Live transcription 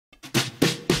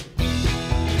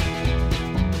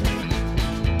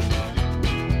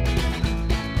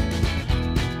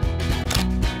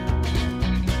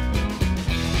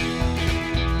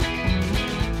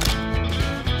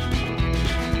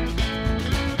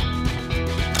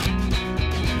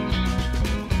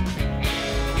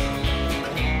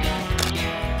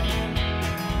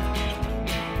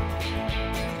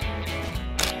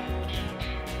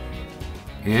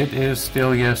It is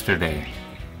still yesterday,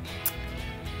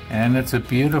 and it's a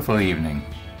beautiful evening.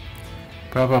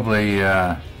 Probably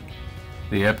the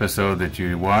episode that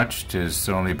you watched has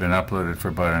only been uploaded for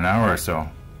about an hour or so.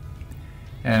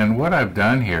 And what I've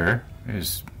done here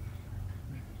is,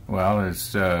 well,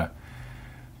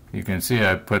 you can see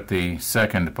I put the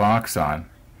second box on.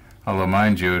 Although,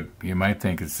 mind you, you might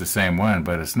think it's the same one,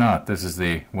 but it's not. This is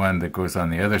the one that goes on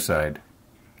the other side.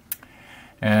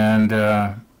 And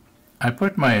I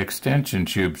put my extension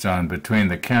tubes on between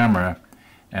the camera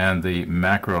and the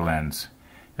macro lens.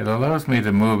 It allows me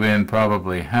to move in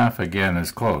probably half again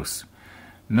as close.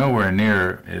 Nowhere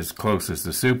near as close as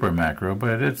the super macro,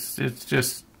 but it's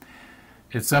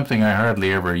something I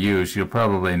hardly ever use. You'll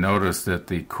probably notice that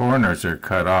the corners are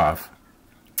cut off.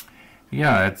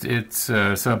 Yeah, it's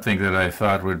something that I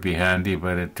thought would be handy,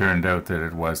 but it turned out that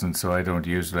it wasn't, so I don't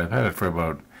use it. I've had it for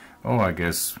about, I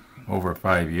guess, over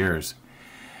 5 years.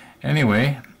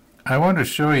 Anyway, I want to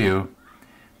show you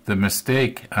the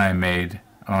mistake I made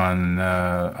on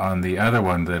the other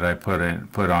one that I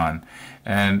put on,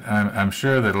 and I'm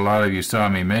sure that a lot of you saw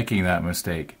me making that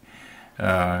mistake.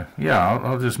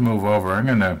 I'll just move over. I'm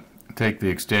going to take the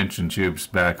extension tubes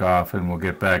back off, and we'll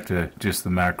get back to just the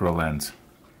macro lens.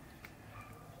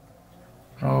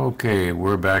 Okay,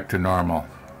 we're back to normal.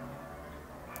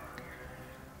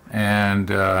 And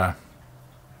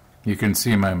you can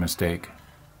see my mistake.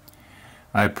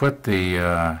 I put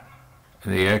the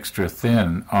extra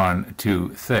thin on too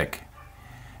thick,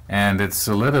 and it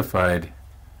solidified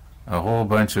a whole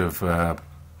bunch of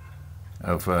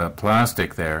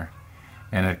plastic there,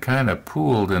 and it kind of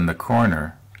pooled in the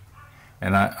corner.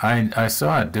 And I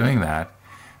saw it doing that,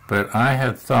 but I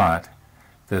had thought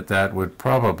that would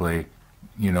probably,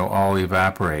 all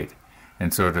evaporate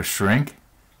and sort of shrink,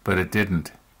 but it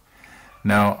didn't.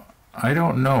 Now, I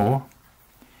don't know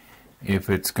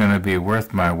if it's going to be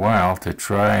worth my while to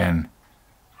try and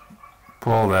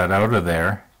pull that out of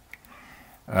there.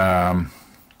 I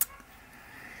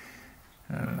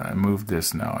moved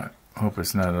this now. I hope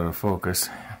it's not out of focus.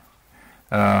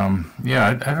 I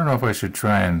don't know if I should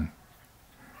try and,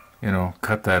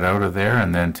 cut that out of there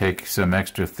and then take some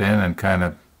extra thin and kind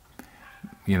of,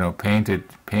 painted,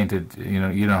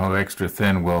 you know how extra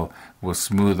thin will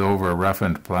smooth over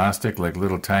roughened plastic, like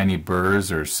little tiny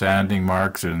burrs or sanding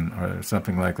marks or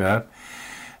something like that.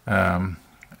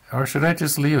 Or should I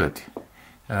just leave it?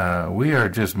 We are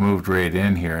just moved right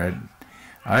in here.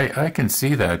 I can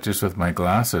see that just with my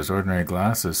glasses, ordinary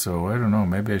glasses, so I don't know,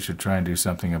 maybe I should try and do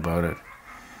something about it.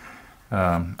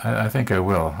 I think I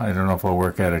will. I don't know if I'll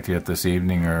work at it yet this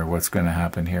evening or what's going to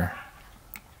happen here.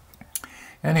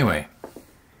 Anyway.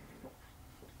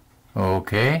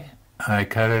 Okay, I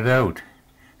cut it out,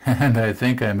 and I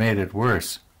think I made it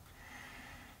worse.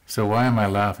 So why am I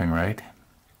laughing, right?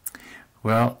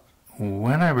 Well,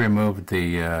 when I removed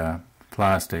the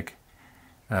plastic,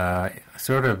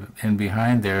 sort of in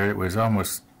behind there, it was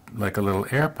almost like a little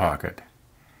air pocket.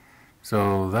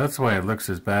 So that's why it looks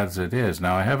as bad as it is.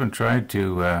 Now, I haven't tried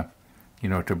to,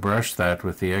 to brush that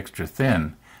with the extra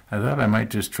thin. I thought I might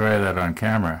just try that on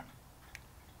camera.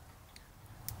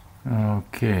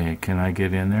 Okay, can I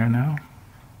get in there now?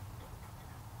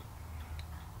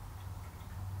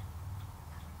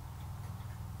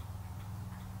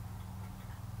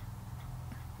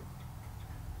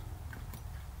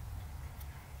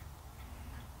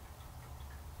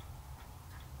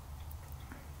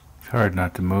 It's hard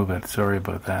not to move it. Sorry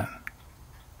about that.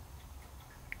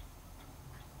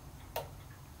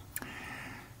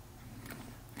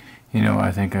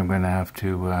 I think I'm going to have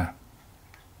to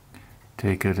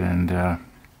take it and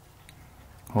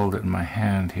hold it in my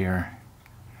hand here.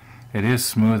 It is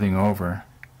smoothing over.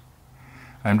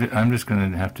 I'm just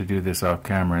going to have to do this off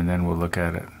camera, and then we'll look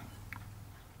at it.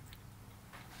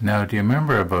 Now, do you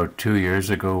remember about 2 years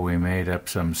ago we made up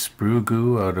some sprue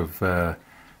goo out of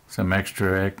some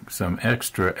extra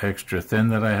thin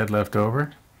that I had left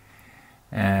over?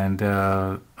 And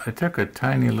I took a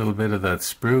tiny little bit of that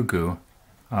sprue goo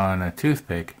on a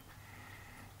toothpick,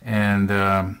 and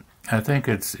I think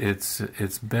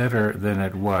it's better than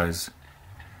it was,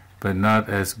 but not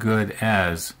as good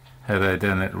as had I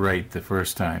done it right the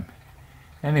first time.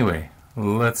 Anyway,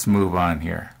 let's move on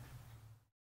here.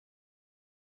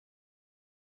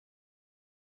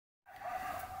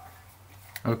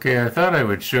 Okay, I thought I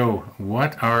would show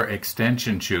what are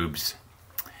extension tubes.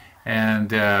 And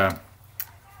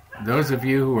those of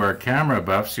you who are camera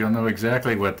buffs, you'll know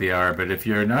exactly what they are, but if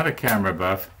you're not a camera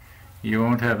buff, you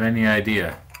won't have any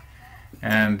idea.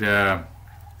 And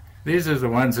these are the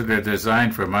ones that are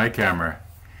designed for my camera.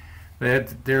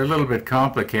 They're a little bit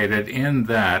complicated in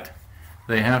that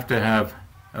they have to have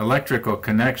electrical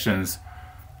connections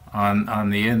on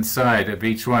the inside of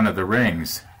each one of the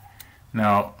rings.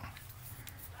 Now,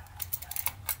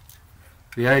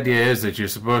 the idea is that you're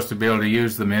supposed to be able to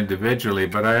use them individually,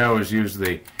 but I always use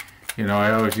the,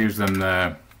 I always use them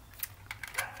the,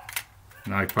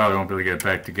 I probably won't be able to get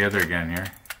back together again here.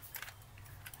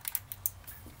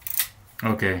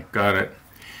 Okay, got it.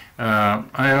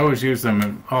 I always use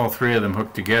them, all three of them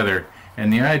hooked together,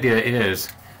 and the idea is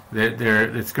that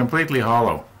it's completely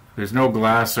hollow. There's no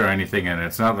glass or anything in it.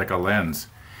 It's not like a lens.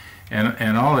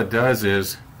 And all it does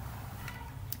is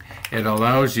it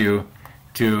allows you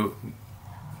to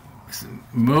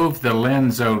move the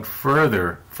lens out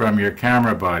further from your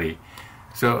camera body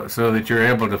so that you're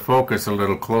able to focus a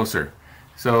little closer.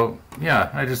 So yeah,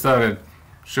 I just thought I'd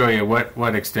show you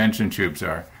what extension tubes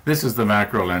are. This is the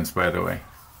macro lens, by the way.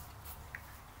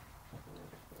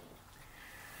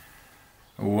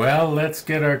 Well, let's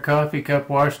get our coffee cup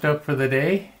washed up for the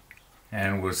day,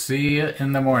 and we'll see you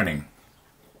in the morning.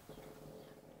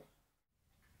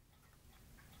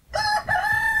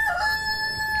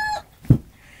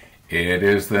 It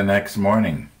is the next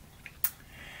morning,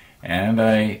 and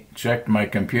I checked my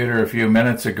computer a few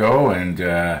minutes ago,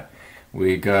 and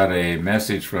we got a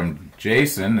message from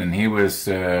Jason, and he was,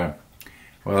 well,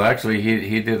 actually,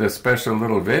 he did a special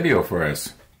little video for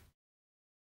us.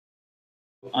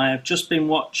 I have just been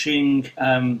watching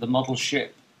the model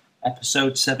ship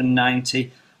episode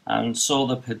 790 and saw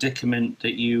the predicament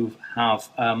that you have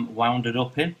wounded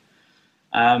up in.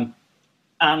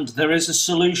 And there is a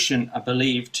solution, I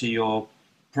believe, to your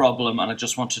problem, and I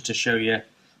just wanted to show you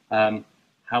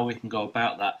how we can go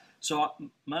about that. So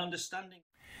my understanding...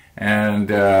 And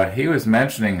he was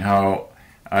mentioning how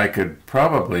I could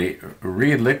probably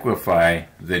reliquefy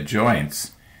the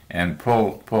joints and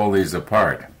pull these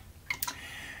apart.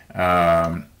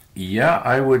 Yeah,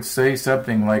 I would say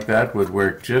something like that would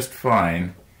work just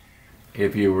fine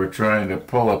if you were trying to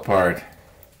pull apart,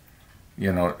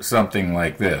 something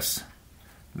like this.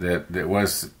 That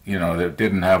was, that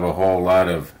didn't have a whole lot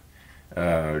of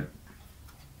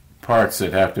parts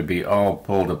that have to be all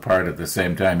pulled apart at the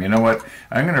same time. You know what?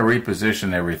 I'm going to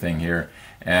reposition everything here,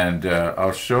 and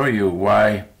I'll show you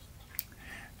why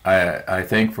I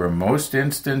think for most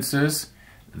instances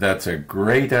that's a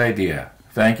great idea.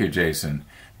 Thank you, Jason.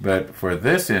 But for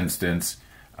this instance,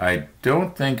 I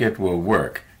don't think it will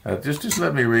work. Just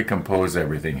let me recompose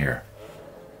everything here.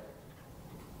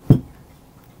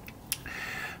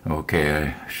 Okay,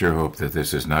 I sure hope that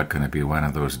this is not going to be one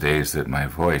of those days that my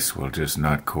voice will just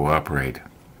not cooperate.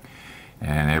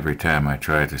 And every time I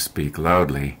try to speak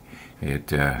loudly, it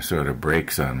sort of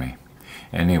breaks on me.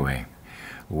 Anyway,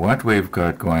 what we've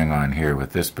got going on here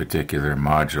with this particular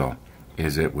module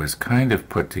is it was kind of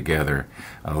put together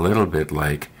a little bit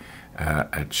like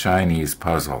a Chinese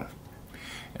puzzle.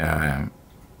 In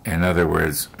other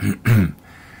words,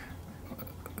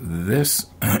 this,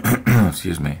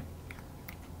 excuse me,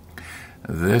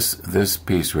 this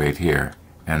piece right here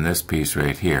and this piece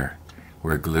right here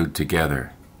were glued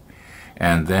together,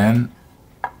 and then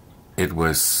it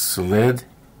was slid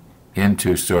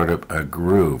into sort of a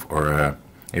groove, or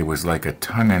it was like a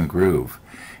tongue and groove,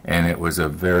 and it was a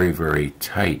very, very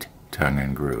tight tongue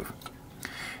and groove.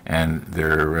 And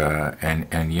there,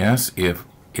 and yes, if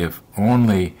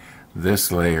only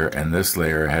this layer and this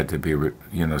layer had to be,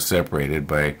 separated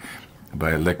by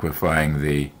liquefying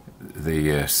the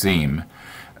seam,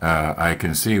 I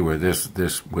can see where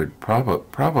this would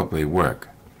probably work.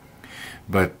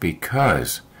 But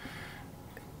because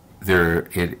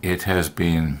it has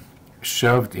been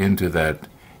shoved into that,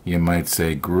 you might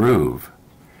say, groove,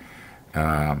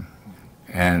 and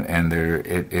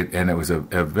it was a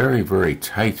very, very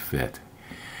tight fit.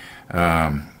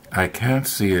 I can't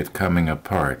see it coming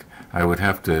apart. I would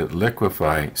have to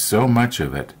liquefy so much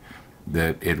of it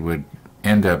that it would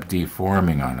end up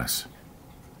deforming on us.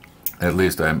 At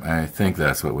least I think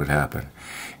that's what would happen.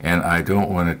 And I don't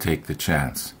want to take the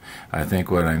chance. I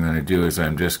think what I'm going to do is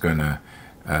I'm just going to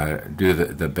do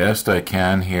the best I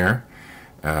can here.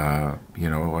 My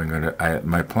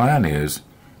plan is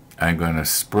I'm going to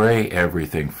spray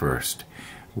everything first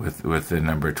with the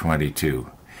number 22.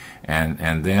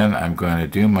 And then I'm going to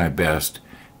do my best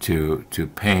to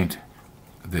paint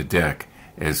the deck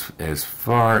as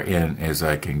far in as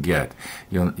I can get.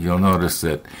 You'll notice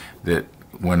that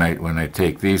when I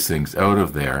take these things out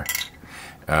of there,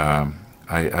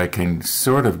 I can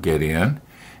sort of get in,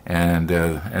 and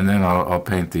then I'll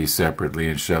paint these separately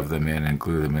and shove them in and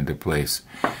glue them into place.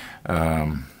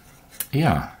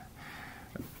 Yeah.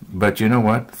 But you know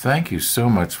what? Thank you so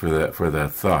much for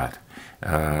that thought.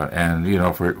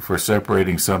 And for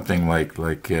separating something like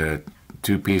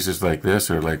two pieces like this,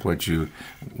 or like what you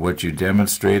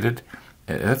demonstrated.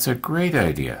 That's a great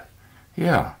idea.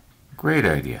 Yeah, great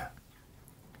idea.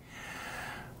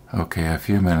 Okay, a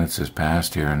few minutes has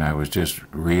passed here, and I was just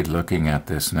looking at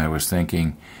this, and I was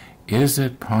thinking, is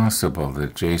it possible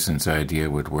that Jason's idea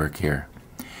would work here?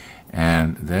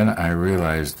 And then I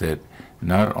realized that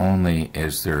not only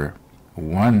is there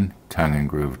one tongue and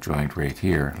groove joint right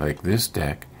here, like this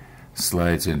deck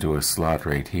slides into a slot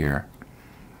right here,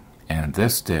 and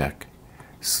this deck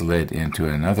slid into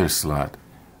another slot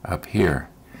up here.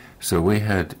 So we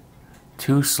had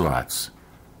two slots,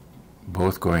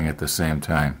 both going at the same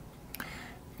time.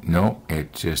 No,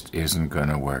 it just isn't going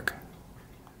to work.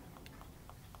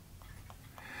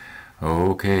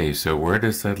 Okay, so where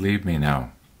does that leave me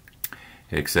now?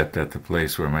 Except at the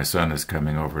place where my son is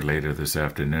coming over later this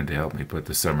afternoon to help me put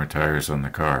the summer tires on the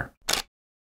car.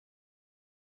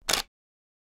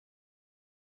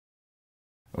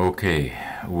 Okay,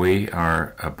 we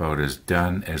are about as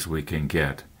done as we can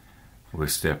get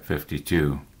with step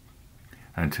 52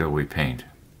 until we paint.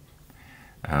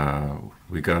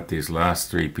 We got these last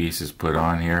three pieces put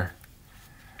on here.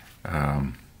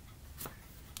 All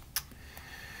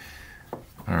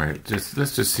right,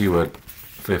 let's just see what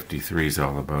 53 is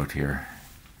all about here.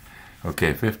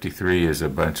 Okay, 53 is a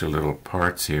bunch of little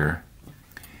parts here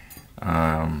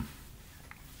that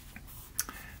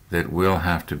will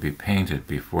have to be painted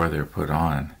before they're put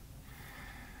on.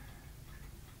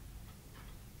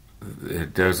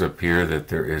 It does appear that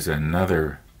there is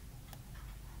another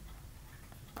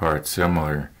part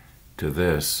similar to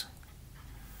this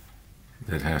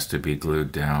that has to be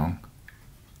glued down.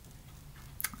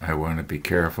 I want to be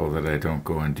careful that I don't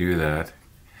go and do that.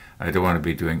 I don't want to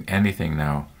be doing anything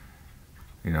now,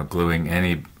 gluing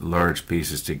any large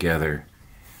pieces together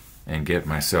and get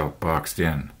myself boxed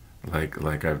in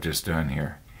like I've just done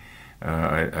here.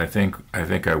 I think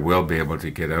I will be able to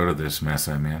get out of this mess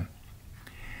I'm in.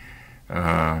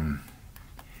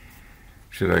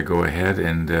 Should I go ahead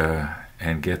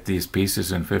and get these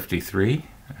pieces in 53?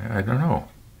 I don't know.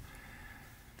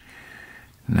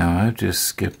 Now I've just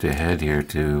skipped ahead here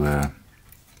to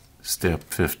step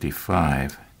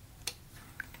 55,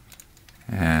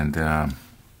 and okay,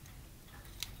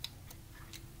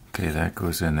 that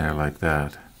goes in there like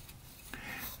that.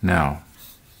 Now,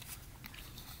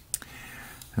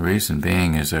 the reason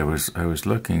being is I was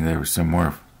looking. There was some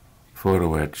more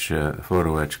photo etch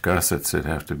gussets that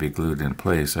have to be glued in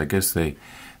place. I guess they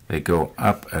go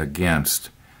up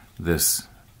against this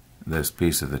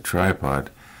piece of the tripod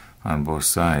on both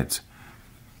sides,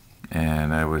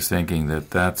 and I was thinking that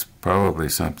that's probably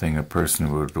something a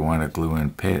person would want to glue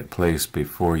in place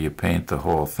before you paint the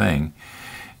whole thing.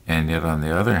 And yet on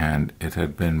the other hand, it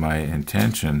had been my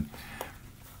intention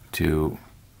to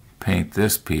paint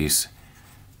this piece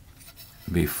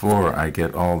before I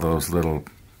get all those little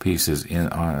pieces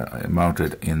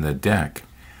mounted in the deck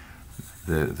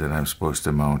that I'm supposed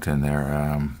to mount in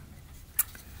there.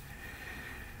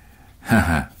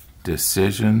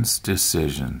 Decisions.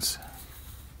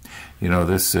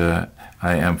 This I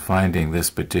am finding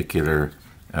this particular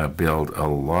build a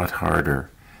lot harder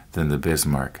than the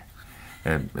Bismarck.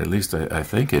 At least I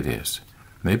think it is.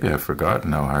 Maybe I've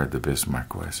forgotten how hard the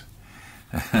Bismarck was.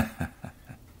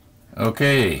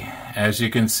 Okay, as you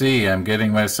can see, I'm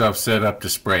getting myself set up to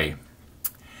spray.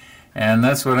 And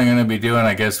that's what I'm going to be doing,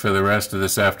 I guess, for the rest of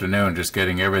this afternoon, just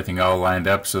getting everything all lined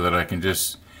up so that I can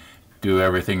just do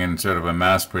everything in sort of a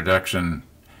mass production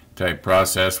type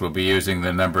process. We'll be using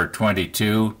the number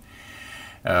 22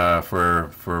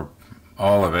 for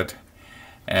all of it,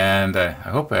 and I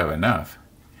hope I have enough.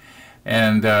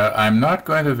 And I'm not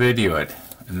going to video it.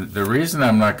 The reason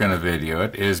I'm not going to video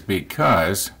it is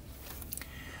because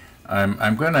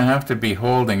I'm going to have to be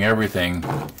holding everything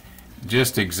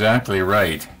just exactly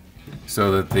right,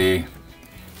 so that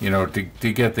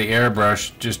to get the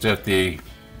airbrush just at the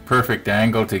perfect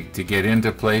angle to get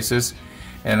into places.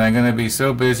 And I'm going to be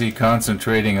so busy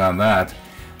concentrating on that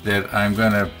I'm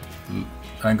going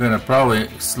to probably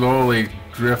slowly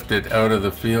drift it out of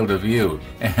the field of view,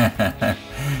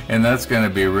 and that's going to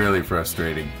be really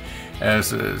frustrating.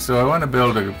 So I want to be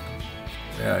able to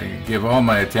give all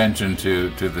my attention to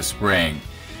the spraying.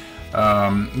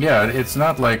 Yeah, it's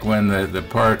not like when the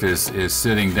part is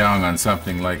sitting down on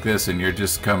something like this and you're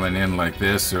just coming in like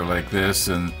this or like this,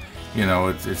 and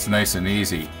it's nice and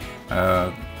easy.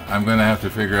 I'm going to have to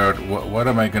figure out what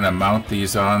am I going to mount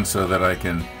these on so that I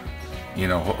can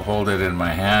hold it in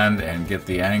my hand and get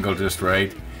the angle just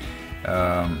right.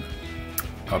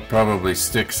 I'll probably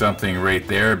stick something right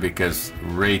there, because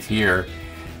right here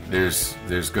there's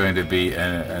going to be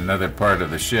another part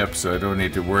of the ship, so I don't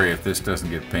need to worry if this doesn't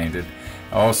get painted.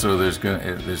 Also, there's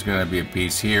gonna be a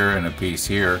piece here and a piece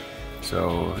here,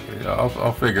 so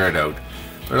I'll figure it out.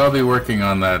 But I'll be working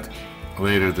on that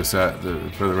later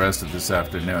for the rest of this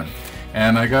afternoon.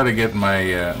 And I got to get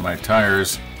my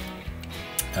tires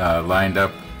lined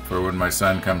up for when my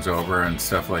son comes over and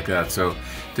stuff like that. So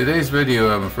today's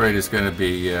video, I'm afraid, is going to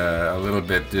be a little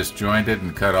bit disjointed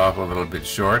and cut off a little bit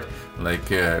short, like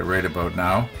right about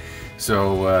now.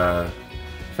 So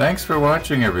thanks for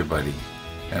watching, everybody,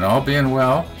 and all being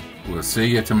well, we'll see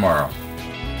you tomorrow.